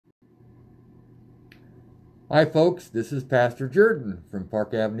Hi folks, this is Pastor Jordan from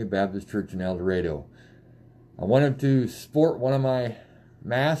Park Avenue Baptist Church in El Dorado. I wanted to sport one of my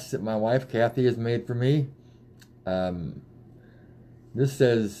masks that my wife Kathy has made for me. This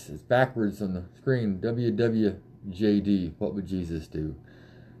says, it's backwards on the screen, WWJD, what would Jesus do?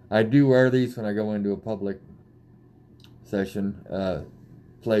 I do wear these when I go into a public session,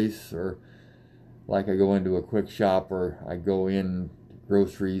 place, or like I go into a quick shop, or I go in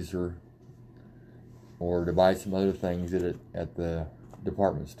groceries, or to buy some other things at the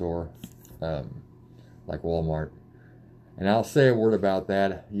department store, like Walmart. And I'll say a word about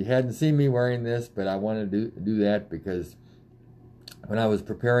that. You hadn't seen me wearing this, but I wanted to do that because when I was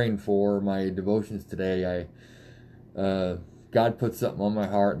preparing for my devotions today, God put something on my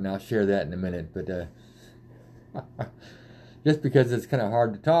heart, and I'll share that in a minute. But just because it's kind of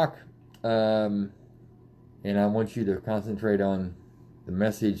hard to talk, and I want you to concentrate on the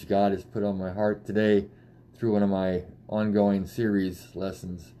message God has put on my heart today through one of my ongoing series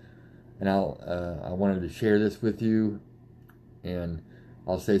lessons, and I wanted to share this with you, and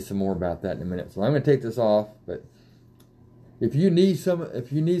I'll say some more about that in a minute. So I'm going to take this off, but if you need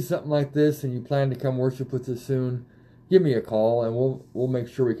something like this and you plan to come worship with us soon, give me a call and we'll make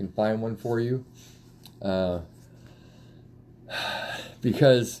sure we can find one for you.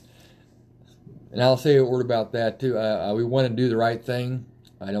 Because, and I'll say a word about that too. We want to do the right thing.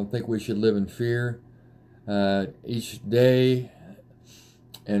 I don't think we should live in fear each day,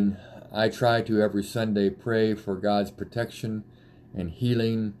 and I try to every Sunday pray for God's protection and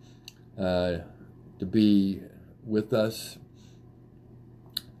healing to be with us.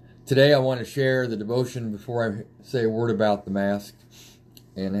 Today I want to share the devotion before I say a word about the mask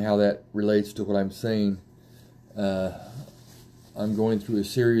and how that relates to what I'm saying. I'm going through a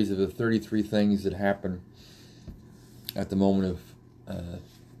series of the 33 things that happen at the moment of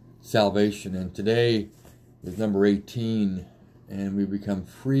salvation, and today is number 18, and we become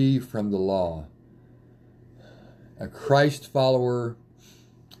free from the law. A Christ follower,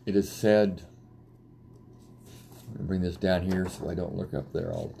 it is said, I'm going to bring this down here so I don't look up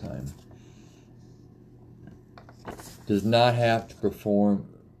there all the time, does not have to perform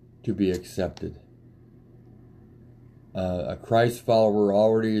to be accepted. A Christ follower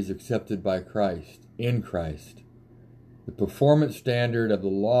already is accepted by Christ, in Christ. The performance standard of the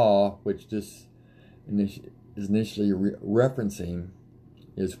law, which this is initially referencing,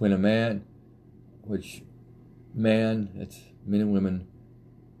 is when a man, that's men and women,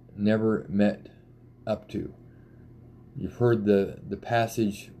 never met up to. You've heard the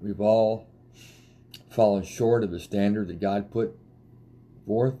passage, we've all fallen short of the standard that God put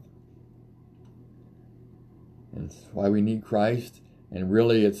forth. And that's why we need Christ. And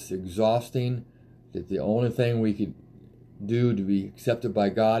really it's exhausting that the only thing we could do to be accepted by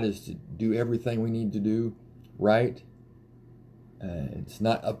God is to do everything we need to do right. It's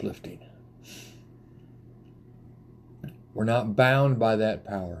not uplifting. We're not bound by that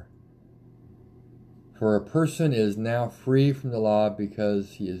power. For a person is now free from the law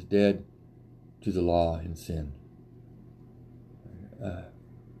because he is dead to the law in sin.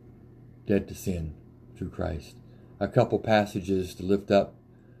 Dead to sin through Christ. A couple passages to lift up.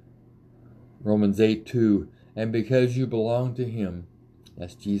 Romans 8:2, and because you belong to him,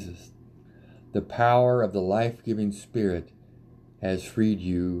 that's Jesus, the power of the life-giving Spirit has freed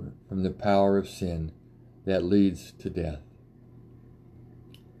you from the power of sin that leads to death.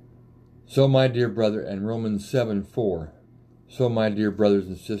 So my dear brother, and Romans 7:4, so my dear brothers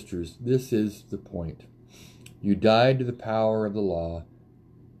and sisters, this is the point. You died to the power of the law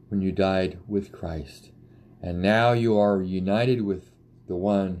when you died with Christ. And now you are united with the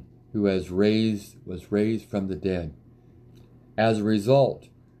one who was raised from the dead. As a result,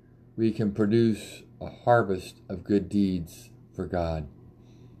 we can produce a harvest of good deeds for God.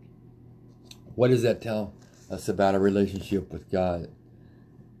 What does that tell us about a relationship with God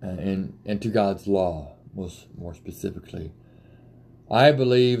and to God's law, more specifically? I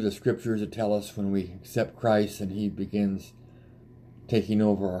believe the scriptures that tell us when we accept Christ and he begins taking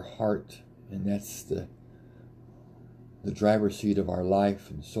over our heart, and that's the driver's seat of our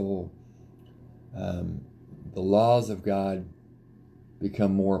life and soul, the laws of God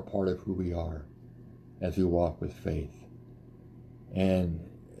become more a part of who we are as we walk with faith. And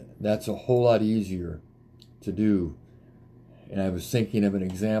that's a whole lot easier to do. And I was thinking of an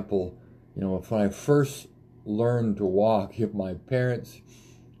example, when I first learned to walk, if my parents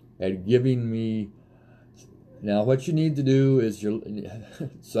had given me, now what you need to do is, you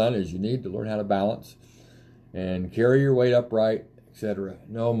need to learn how to balance and carry your weight upright, etc.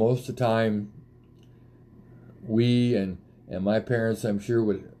 No, most of the time, we and my parents, I'm sure,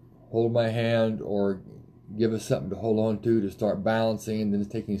 would hold my hand or give us something to hold on to start balancing and then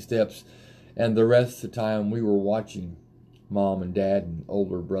taking steps. And the rest of the time we were watching mom and dad and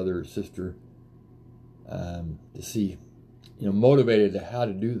older brother or sister to see, motivated to how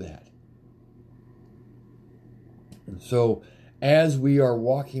to do that. And so as we are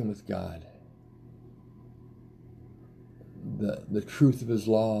walking with God, the truth of his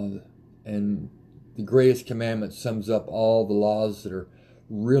law and the greatest commandment sums up all the laws that are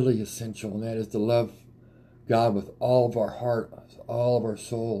really essential, and that is to love God with all of our heart, all of our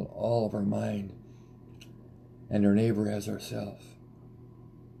soul, all of our mind, and our neighbor as ourselves.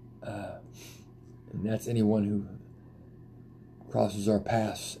 And that's anyone who crosses our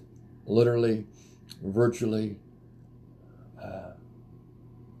paths, literally, virtually,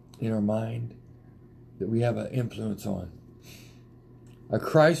 in our mind, that we have an influence on. A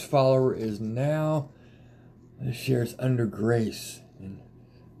Christ follower is now shares under grace. And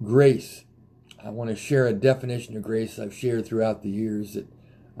grace, I want to share a definition of grace I've shared throughout the years that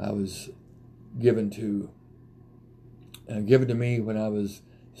I was given to me when I was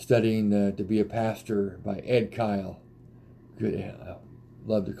studying to be a pastor by Ed Kyle. Good, I'd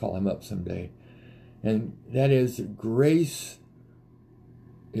love to call him up someday. And that is that grace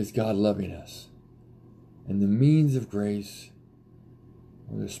is God loving us. And the means of grace,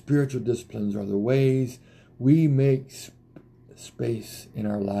 or the spiritual disciplines, are the ways we make space in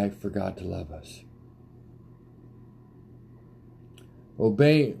our life for God to love us.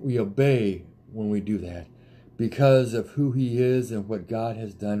 We obey when we do that because of who he is and what God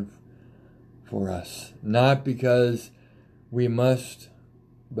has done for us. Not because we must,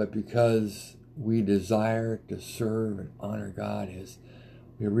 but because we desire to serve and honor God as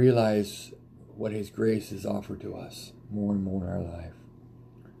we realize what his grace has offered to us more and more in our life.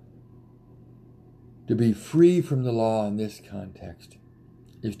 To be free from the law in this context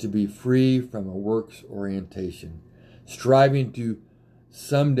is to be free from a works orientation, striving to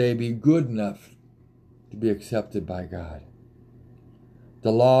someday be good enough to be accepted by God.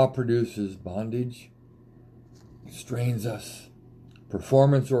 The law produces bondage, strains us,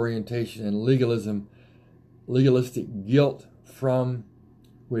 performance orientation, and legalistic guilt from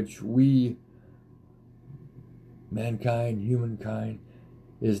which we, humankind,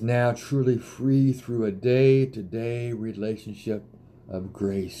 is now truly free through a day-to-day relationship of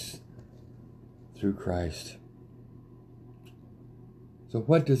grace through Christ. So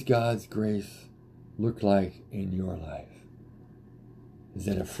what does God's grace look like in your life? Is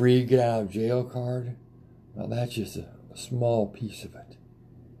that a free get out of jail card? Well, that's just a small piece of it.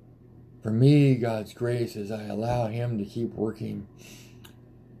 For me, God's grace is I allow him to keep working,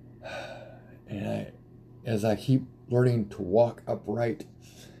 and as I keep learning to walk upright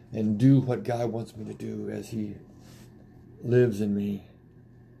and do what God wants me to do as he lives in me,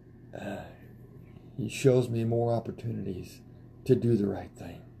 he shows me more opportunities to do the right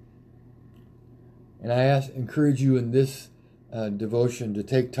thing. And I encourage you in this devotion to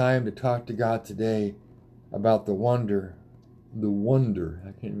take time to talk to God today about the wonder,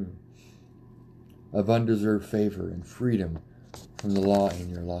 of undeserved favor and freedom from the law in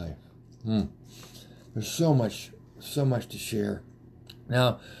your life. There's so much to share.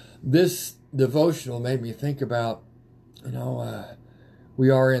 Now, this devotional made me think about, we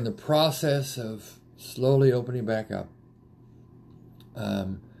are in the process of slowly opening back up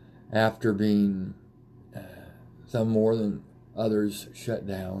after being, some more than others, shut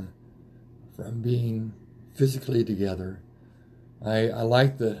down from being physically together. I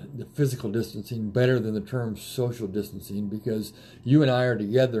like the physical distancing better than the term social distancing, because you and I are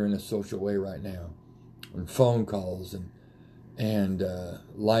together in a social way right now, on phone calls and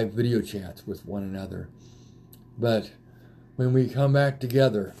live video chats with one another. But when we come back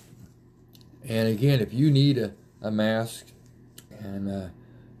together, and again, if you need a mask and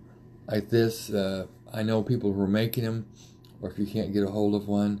like this, I know people who are making them, or if you can't get a hold of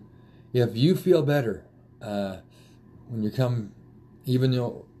one, if you feel better when you come, even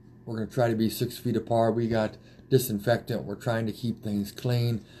though we're going to try to be 6 feet apart, we got disinfectant, we're trying to keep things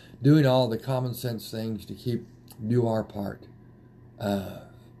clean, doing all the common sense things to do our part.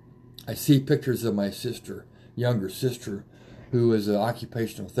 I see pictures of my younger sister, who is an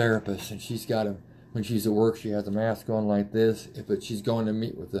occupational therapist, and she's got when she's at work, she has a mask on like this. If she's going to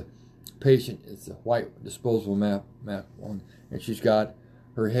meet with a patient, it's a white disposable mask on, and she's got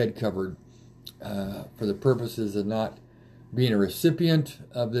her head covered for the purposes of not being a recipient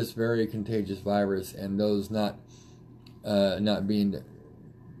of this very contagious virus, and those not being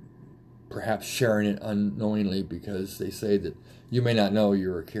perhaps sharing it unknowingly, because they say that you may not know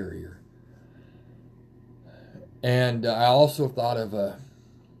you're a carrier. And I also thought of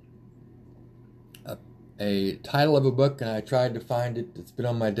a title of a book, and I tried to find it. It's been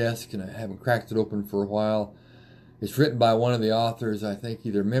on my desk, and I haven't cracked it open for a while. It's written by one of the authors, I think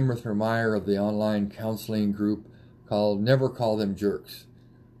either Mimrith or Meyer of the online counseling group, called Never Call Them Jerks.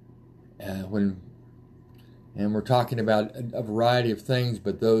 And we're talking about a variety of things,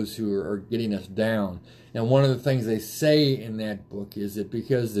 but those who are getting us down. And one of the things they say in that book is that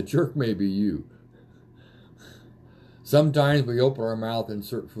because the jerk may be you. Sometimes we open our mouth,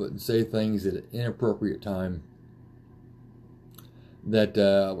 insert foot, and say things at an inappropriate time that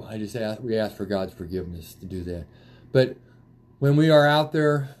we ask for God's forgiveness to do that. But when we are out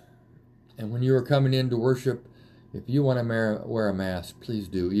there and when you are coming in to worship, if you want to wear a mask, please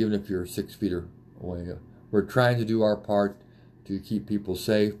do, even if you're 6 feet away. We're trying to do our part to keep people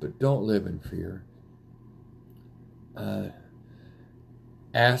safe, but don't live in fear.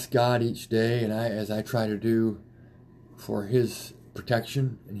 Ask God each day, and as I try to do, for His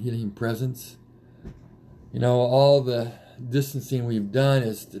protection and healing presence. You know, all the distancing we've done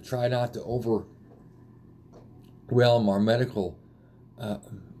is to try not to overwhelm our medical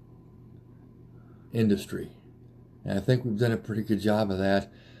industry. And I think we've done a pretty good job of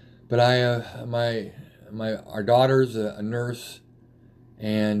that. But our daughter's a nurse,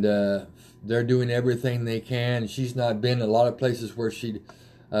 and they're doing everything they can. She's not been a lot of places where she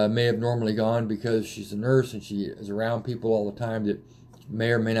may have normally gone because she's a nurse and she is around people all the time that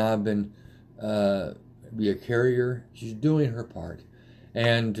may or may not have been be a carrier. She's doing her part,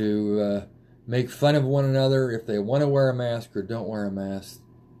 and to make fun of one another if they want to wear a mask or don't wear a mask,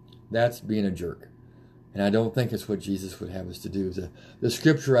 that's being a jerk. And I don't think it's what Jesus would have us to do. The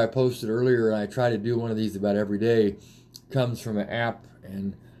scripture I posted earlier, and I try to do one of these about every day, comes from an app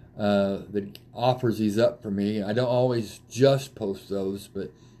and that offers these up for me. I don't always just post those,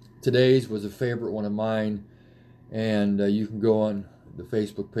 but today's was a favorite one of mine. And you can go on the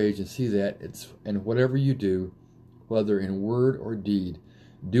Facebook page and see that. And whatever you do, whether in word or deed,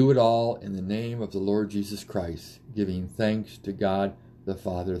 do it all in the name of the Lord Jesus Christ, giving thanks to God the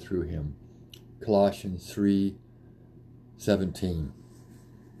Father through Him. Colossians 3:17.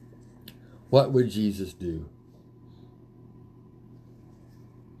 What would Jesus do?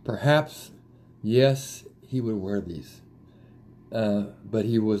 Perhaps, yes, He would wear these, but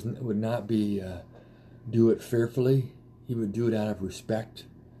He would not do it fearfully. He would do it out of respect,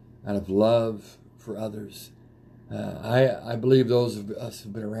 out of love for others. I believe those of us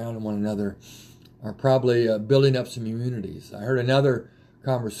who've been around one another are probably building up some immunities. I heard another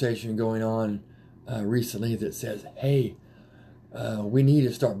conversation going on recently that says, hey, we need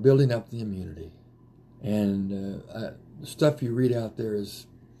to start building up the immunity. And the stuff you read out there is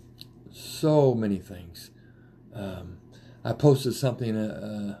so many things. I posted something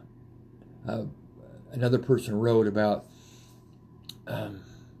another person wrote about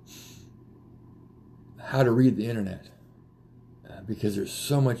how to read the internet, because there's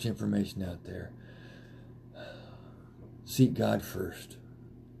so much information out there. Seek God first.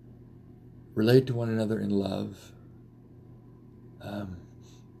 Relate to one another in love.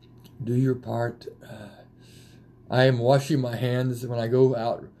 Do your part. I am washing my hands when I go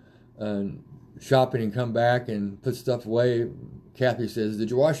out shopping and come back and put stuff away. Kathy says,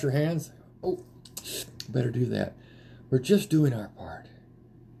 did you wash your hands? Oh, better do that. We're just doing our part,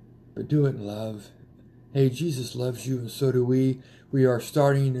 but do it in love. Hey, Jesus loves you, and so do we. We are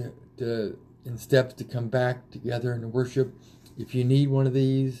starting in steps to come back together and worship. If you need one of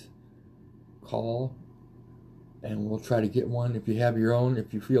these, call, and we'll try to get one. If you have your own,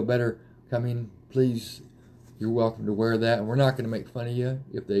 if you feel better coming, please, you're welcome to wear that. And we're not going to make fun of you.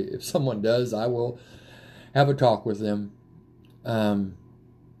 If someone does, I will have a talk with them.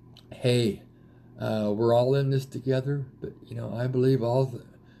 Hey, we're all in this together, but I believe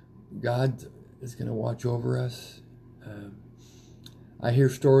God is going to watch over us. I hear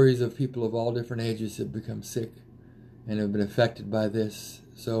stories of people of all different ages that become sick and have been affected by this.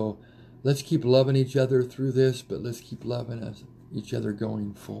 So let's keep loving each other through this, but let's keep loving each other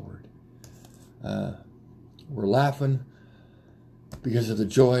going forward. We're laughing because of the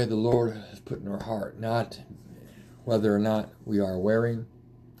joy the Lord has put in our heart, not whether or not we are wearing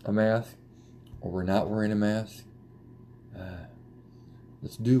a mask or we're not wearing a mask.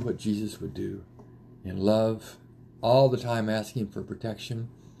 Let's do what Jesus would do in love, all the time asking for protection.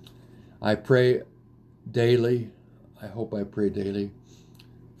 I pray daily, I hope I pray daily,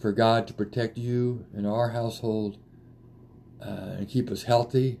 for God to protect you and our household and keep us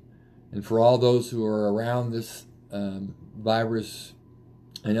healthy, and for all those who are around this virus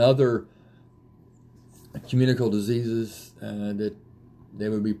and other communicable diseases, that they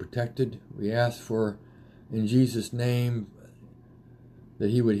would be protected. We ask for, in Jesus' name, that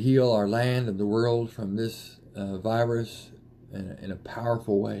He would heal our land and the world from this virus in a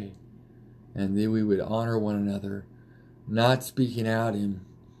powerful way, and that we would honor one another, not speaking out in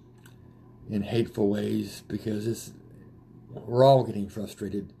hateful ways, because we're all getting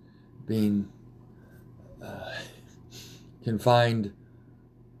frustrated being confined.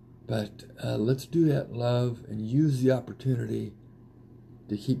 But let's do that in love and use the opportunity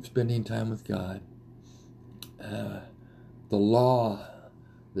to keep spending time with God. The law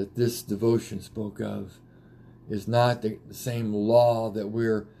that this devotion spoke of is not the same law that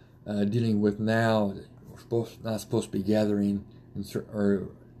we're dealing with now. We're not supposed to be gathering or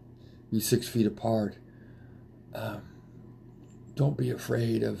be 6 feet apart. Don't be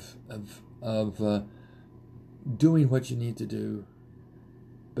afraid of doing what you need to do,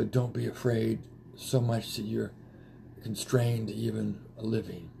 but don't be afraid so much that you're constrained to even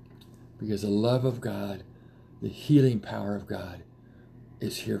living, because the love of God, the healing power of God,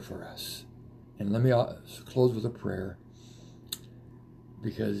 is here for us. And let me close with a prayer,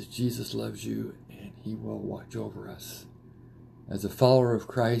 because Jesus loves you and He will watch over us. As a follower of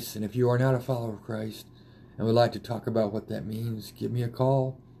Christ, and if you are not a follower of Christ and would like to talk about what that means, give me a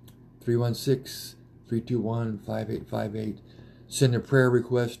call, 316-321-5858. Send a prayer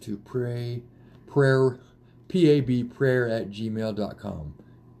request to pabprayer@gmail.com.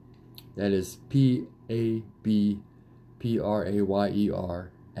 That is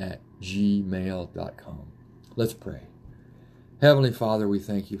pabprayer@gmail.com. Let's pray. Heavenly Father, we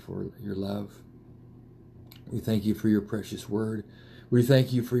thank you for your love. We thank you for your precious word. We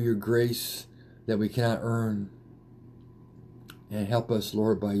thank you for your grace that we cannot earn. And help us,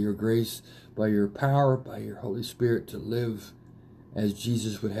 Lord, by your grace, by your power, by your Holy Spirit, to live as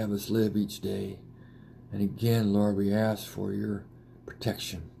Jesus would have us live each day. And again, Lord, we ask for your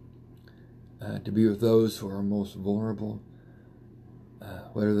protection, to be with those who are most vulnerable,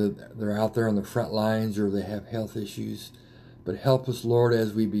 whether they're out there on the front lines or they have health issues. But help us, Lord,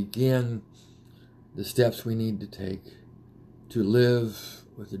 as we begin the steps we need to take to live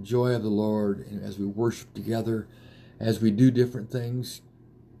with the joy of the Lord, and as we worship together, as we do different things.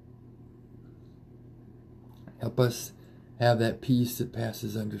 Help us have that peace that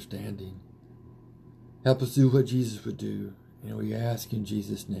passes understanding. Help us do what Jesus would do. And we ask in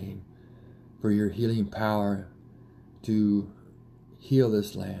Jesus' name for your healing power to heal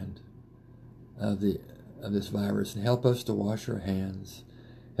this land of this virus, and help us to wash our hands.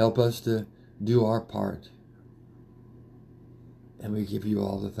 Help us to do our part. And we give you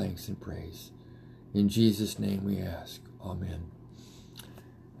all the thanks and praise. In Jesus' name we ask. Amen.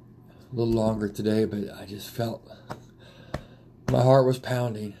 A little longer today, but I just felt my heart was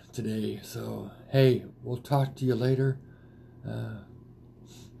pounding today. So, hey, we'll talk to you later.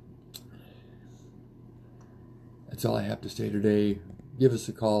 That's all I have to say today. Give us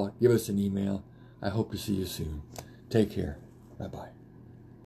a call. Give us an email. I hope to see you soon. Take care. Bye-bye.